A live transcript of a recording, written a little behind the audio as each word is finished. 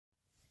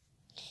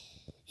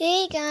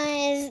Hey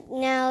guys,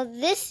 now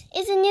this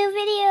is a new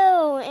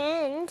video,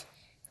 and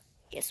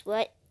guess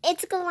what?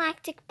 It's a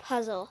galactic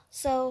puzzle,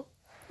 so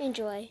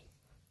enjoy.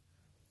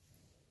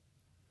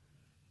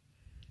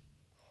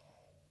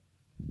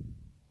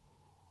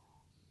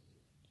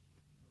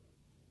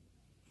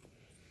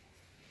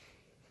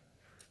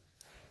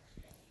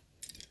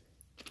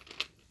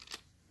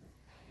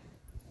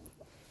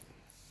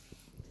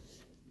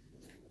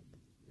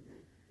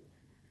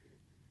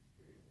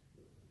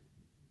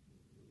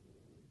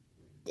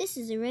 This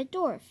is a red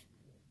dwarf.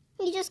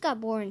 He just got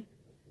born.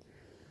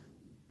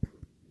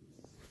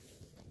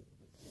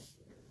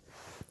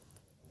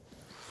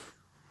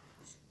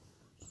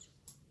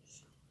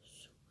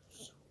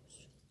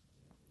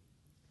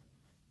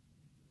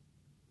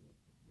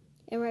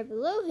 And right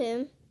below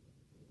him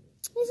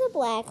is a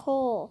black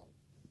hole.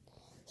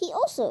 He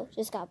also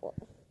just got born.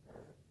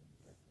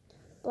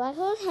 Black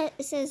hole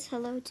says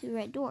hello to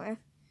red dwarf,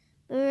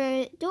 but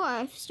red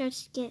dwarf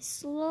starts to get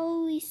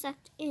slowly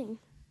sucked in.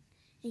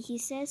 And he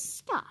says,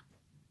 stop.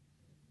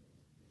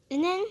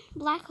 And then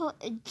black hole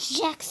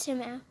ejects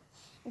him out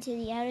into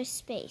the outer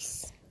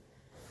space.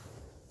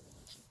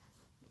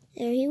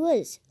 There he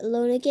was,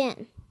 alone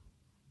again.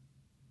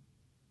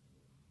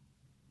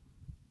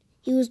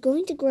 He was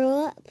going to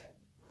grow up.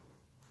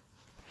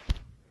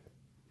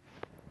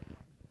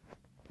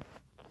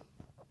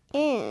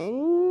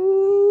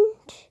 And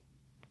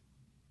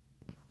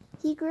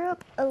he grew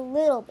up a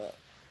little bit,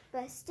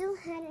 but still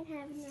hadn't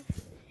had enough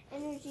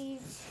energy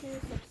to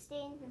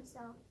sustain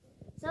himself.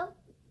 So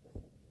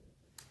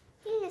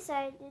he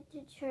decided to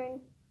turn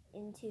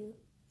into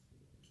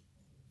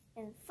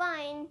and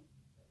find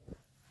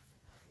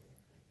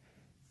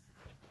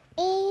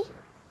a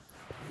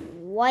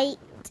white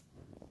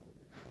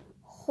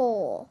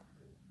hole.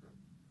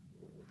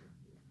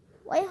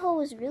 White hole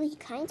was really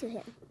kind to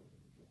him.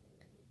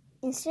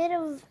 Instead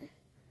of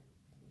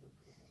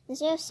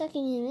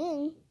sucking him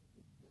in,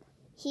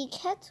 he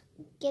kept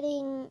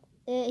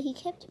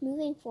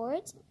moving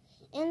forwards,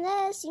 and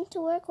that seemed to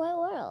work quite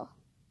well.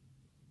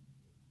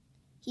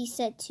 He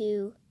said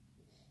to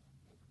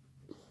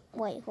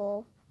White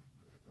Hole,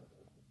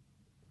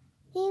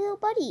 "Hey, little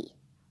buddy,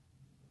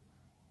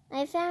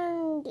 I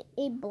found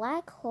a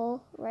black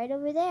hole right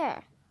over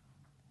there."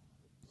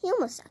 He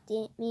almost sucked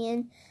me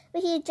in,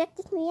 but he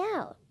ejected me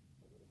out.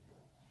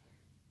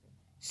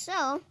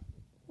 So,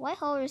 White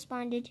Hole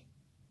responded,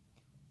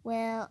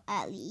 "Well,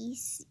 at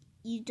least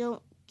you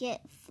don't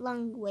get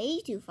flung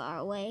way too far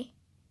away."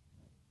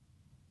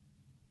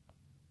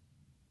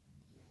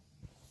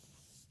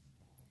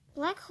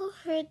 Black Hole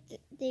heard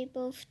they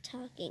both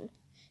talking,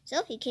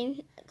 so he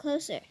came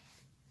closer.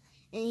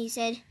 And he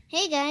said,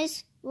 "Hey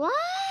guys, wah!"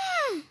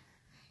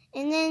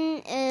 And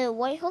then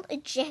White Hole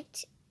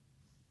ejected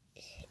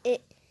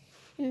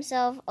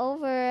himself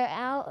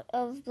out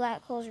of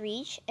Black Hole's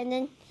reach, and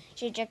then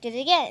she ejected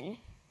again,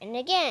 and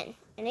again,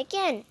 and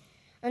again,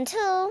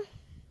 until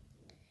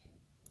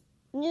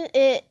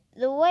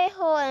the White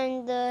Hole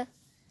and the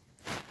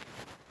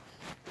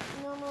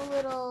normal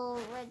little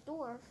red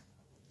dwarf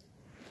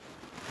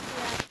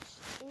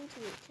crashed into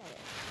each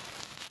other.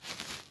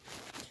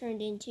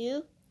 Turned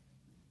into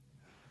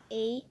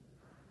a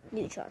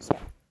neutron star.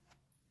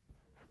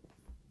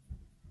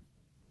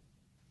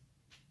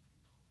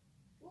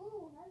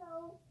 Ooh,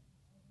 hello.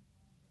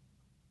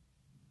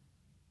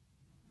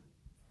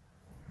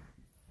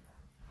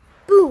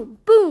 Boom,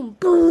 boom,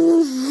 boom.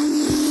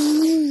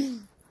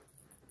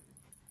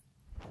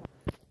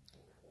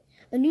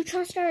 A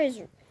neutron star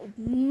is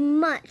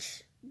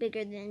much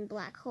bigger than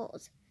black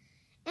holes.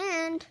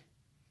 And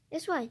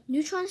guess what?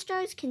 Neutron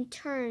stars can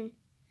turn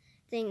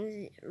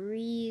things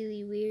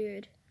really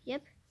weird.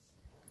 Yep.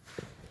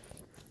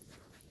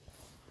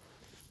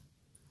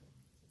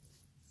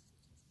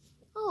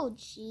 Oh,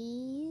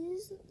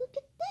 jeez. Look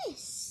at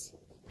this.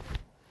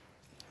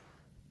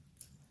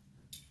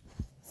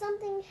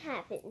 Something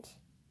happened.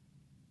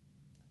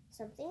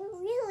 Something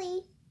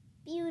really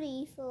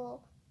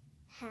beautiful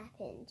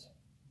happened.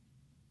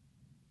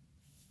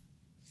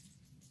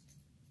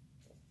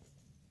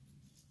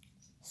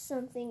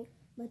 Something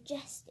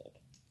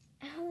majestic,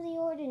 out of the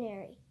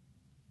ordinary,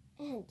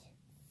 and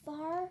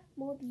far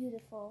more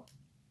beautiful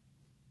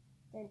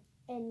than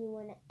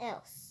anyone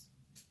else.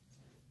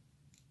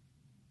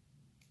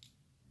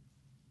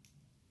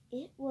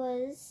 It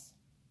was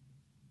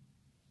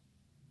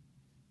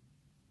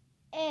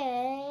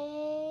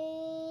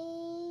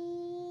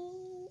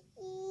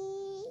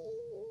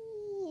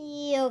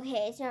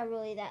okay, it's not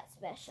really that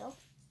special.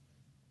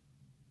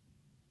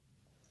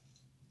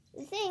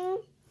 The thing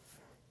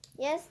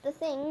is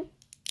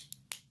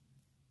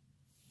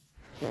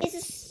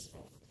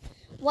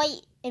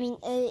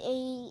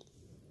a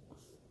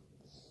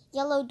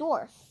yellow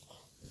dwarf.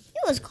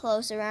 It was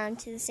close, around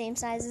to the same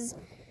size as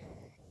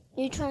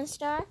neutron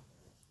star.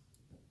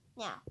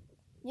 Now,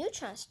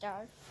 neutron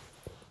star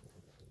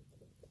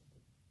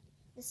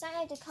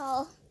decided to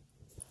call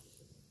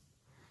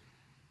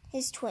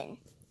his twin.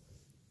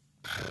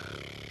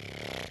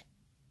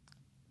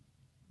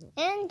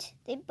 And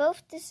they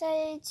both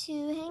decided to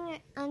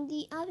hang on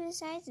the opposite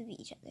sides of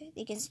each other.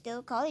 They can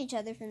still call each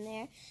other from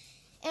there.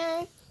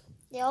 And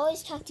they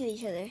always talk to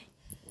each other.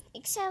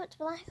 Except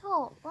Black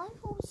Hole. Black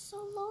Hole was so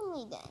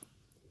lonely then.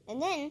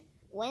 And then,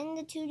 when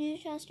the two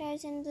neutron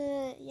stars and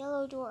the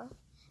yellow dwarf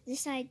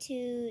decided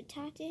to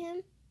talk to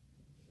him,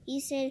 he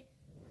said,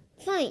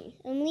 "Fine,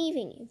 I'm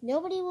leaving. If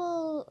nobody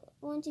will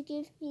want to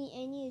give me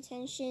any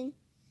attention,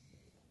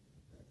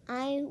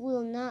 I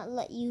will not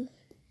let you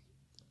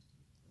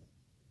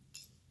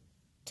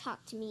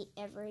talk to me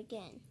ever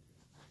again."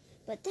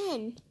 But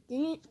then,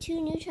 the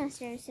two neutron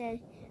stars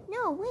said,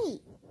 "No,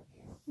 wait.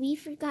 We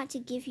forgot to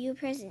give you a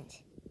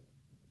present."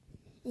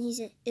 And he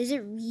said, "Is it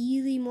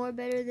really more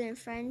better than a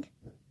friend?"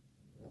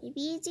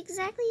 "Maybe it's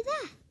exactly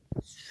that."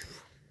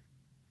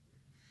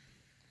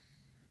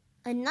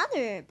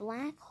 Another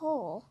black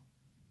hole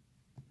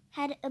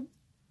had a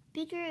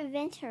bigger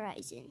event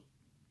horizon.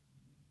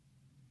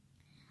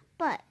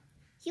 But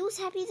he was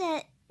happy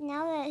that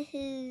now that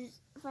his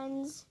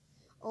friends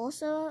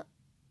also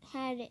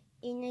had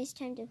a nice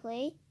time to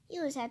play, he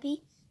was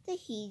happy that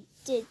he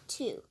did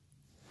too.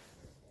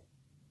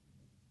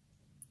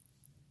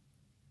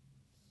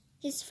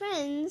 His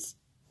friends,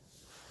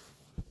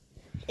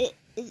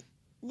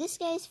 this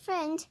guy's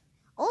friend,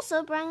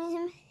 also brought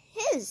him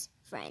his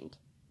friend.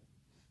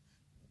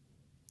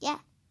 Yeah.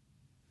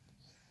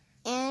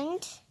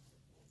 And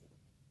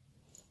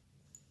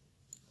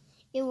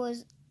it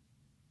was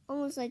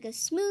almost like a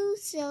smooth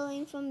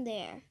sailing from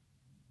there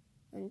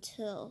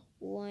until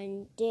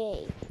one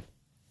day.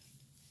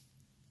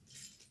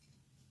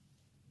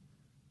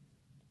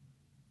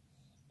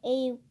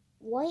 A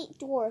white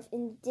dwarf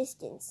in the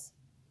distance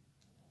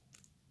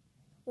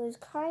was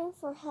crying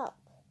for help.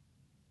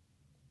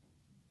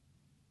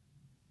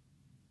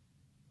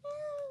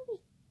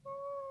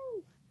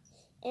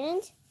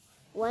 And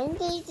when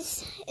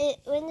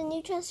the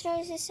neutron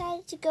stars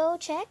decided to go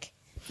check,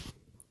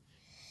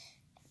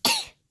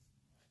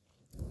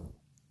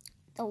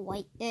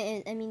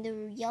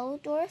 the yellow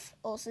dwarf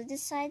also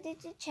decided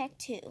to check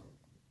too.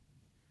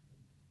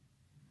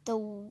 The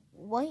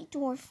white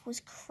dwarf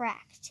was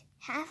cracked.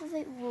 Half of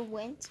it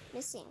went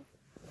missing.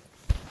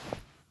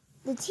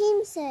 The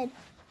team said,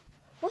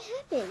 "What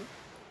happened?"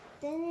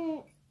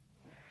 Then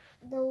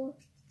the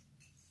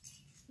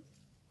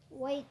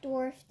white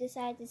dwarf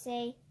decided to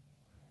say,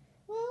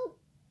 "Well,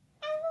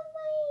 half of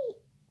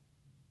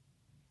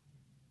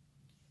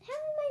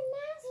my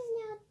mass is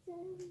now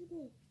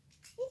deleted.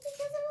 It's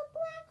because of a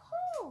black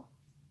hole.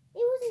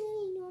 It wasn't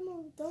any normal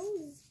of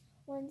those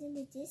ones in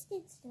the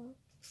distance, though.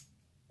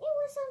 It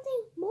was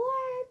something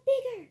more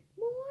bigger,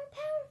 more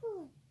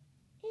powerful,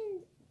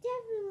 and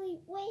definitely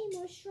way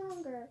more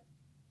stronger."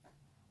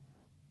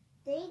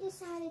 They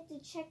decided to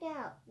check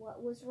out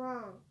what was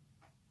wrong,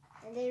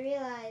 and they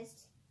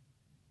realized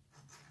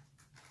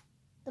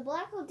the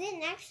black hole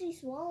didn't actually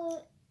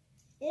swallow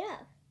it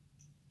up.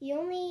 He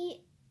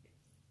only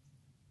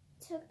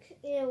took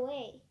it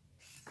away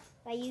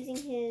by using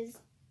his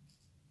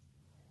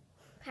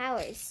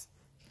powers.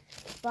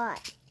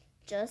 But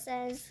just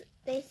as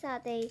they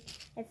thought they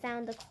had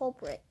found the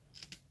culprit,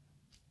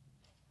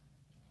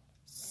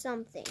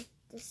 something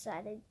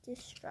decided to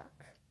strike.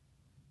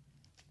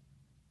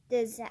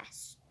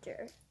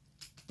 Disaster.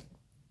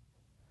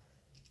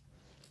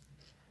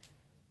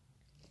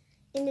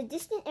 In the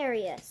distant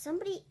area,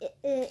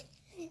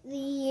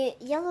 the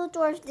yellow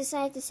dwarf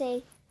decided to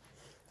say,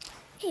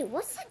 "Hey,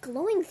 what's that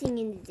glowing thing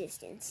in the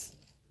distance?"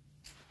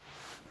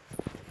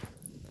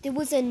 There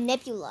was a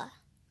nebula.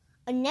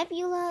 A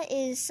nebula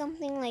is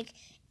something like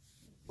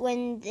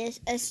when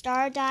a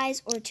star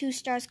dies or two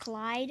stars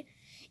collide,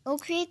 it'll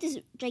create this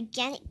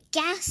gigantic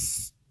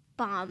gas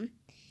bomb.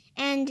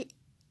 And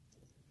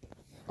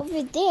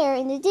over there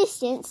in the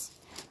distance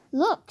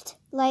looked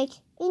like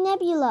a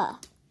nebula.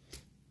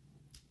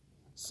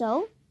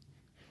 So,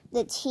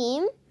 the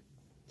team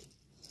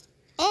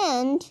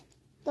and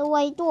the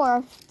white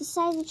dwarf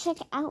decided to check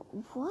out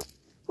what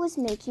was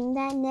making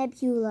that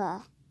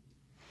nebula.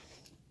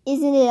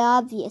 Isn't it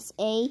obvious,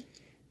 eh?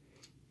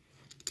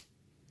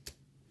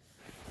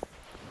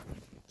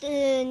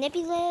 The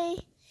nebula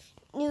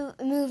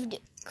moved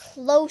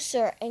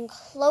closer and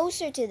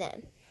closer to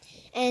them.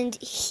 And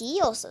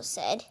he also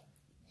said,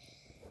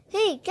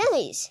 "Hey,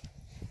 guys,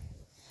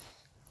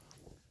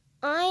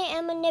 I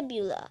am a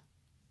nebula.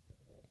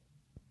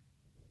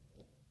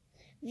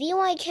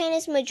 VY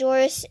Canis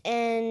Majoris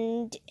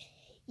and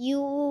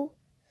you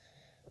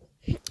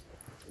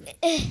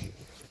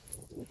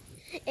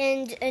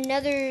and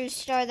another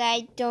star that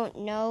I don't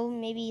know,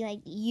 maybe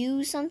like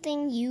you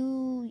something,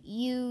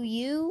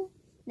 you.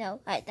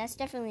 No, that's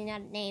definitely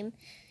not a name.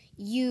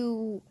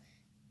 No,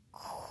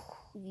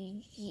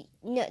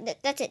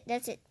 that's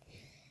it.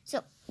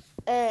 So,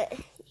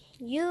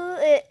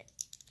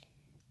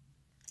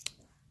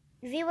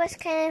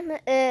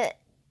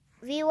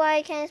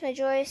 VY Canis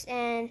Majoris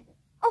and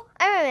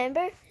I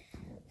remember.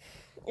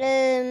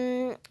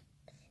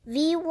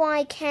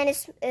 VY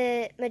Canis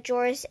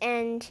Majoris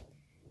and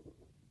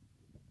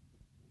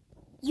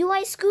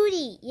UI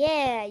Scooty.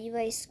 Yeah,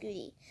 UI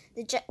Scooty.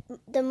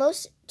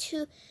 the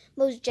two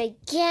most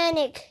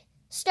gigantic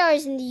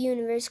stars in the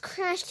universe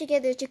crashed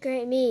together to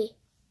create me.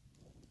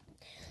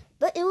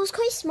 But it was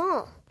quite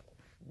small.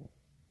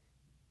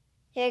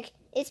 Heck,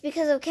 it's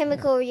because of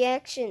chemical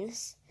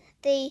reactions.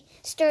 They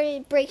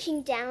started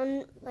breaking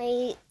down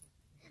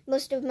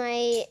most of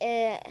my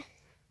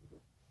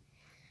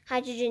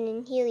hydrogen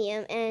and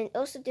helium, and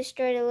also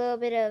destroyed a little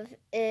bit of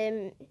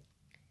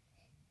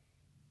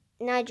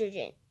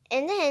nitrogen.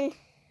 And then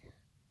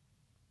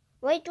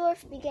White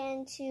Dwarf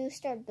began to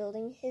start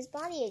building his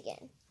body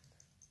again.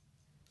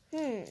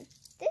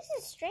 This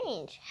is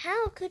strange.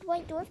 How could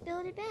White Dwarf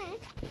build it back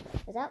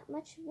without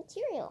much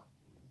material?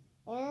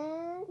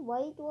 And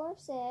White Dwarf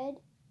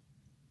said,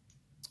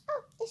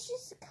 oh, it's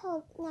just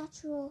called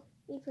natural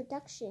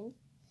reproduction.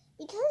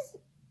 Because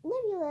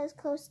Nebula is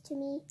close to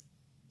me,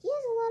 he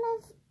has a lot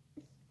of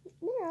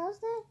minerals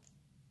that,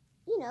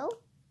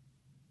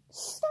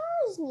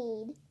 stars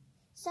need.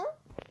 So,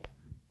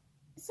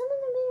 some of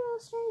the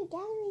minerals started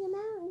gathering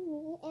around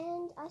me,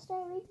 and I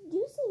started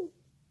reproducing.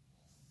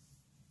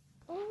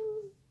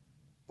 And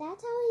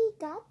that's how he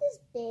got this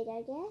big,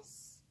 I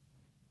guess.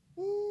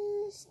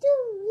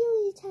 Still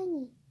really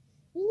tiny.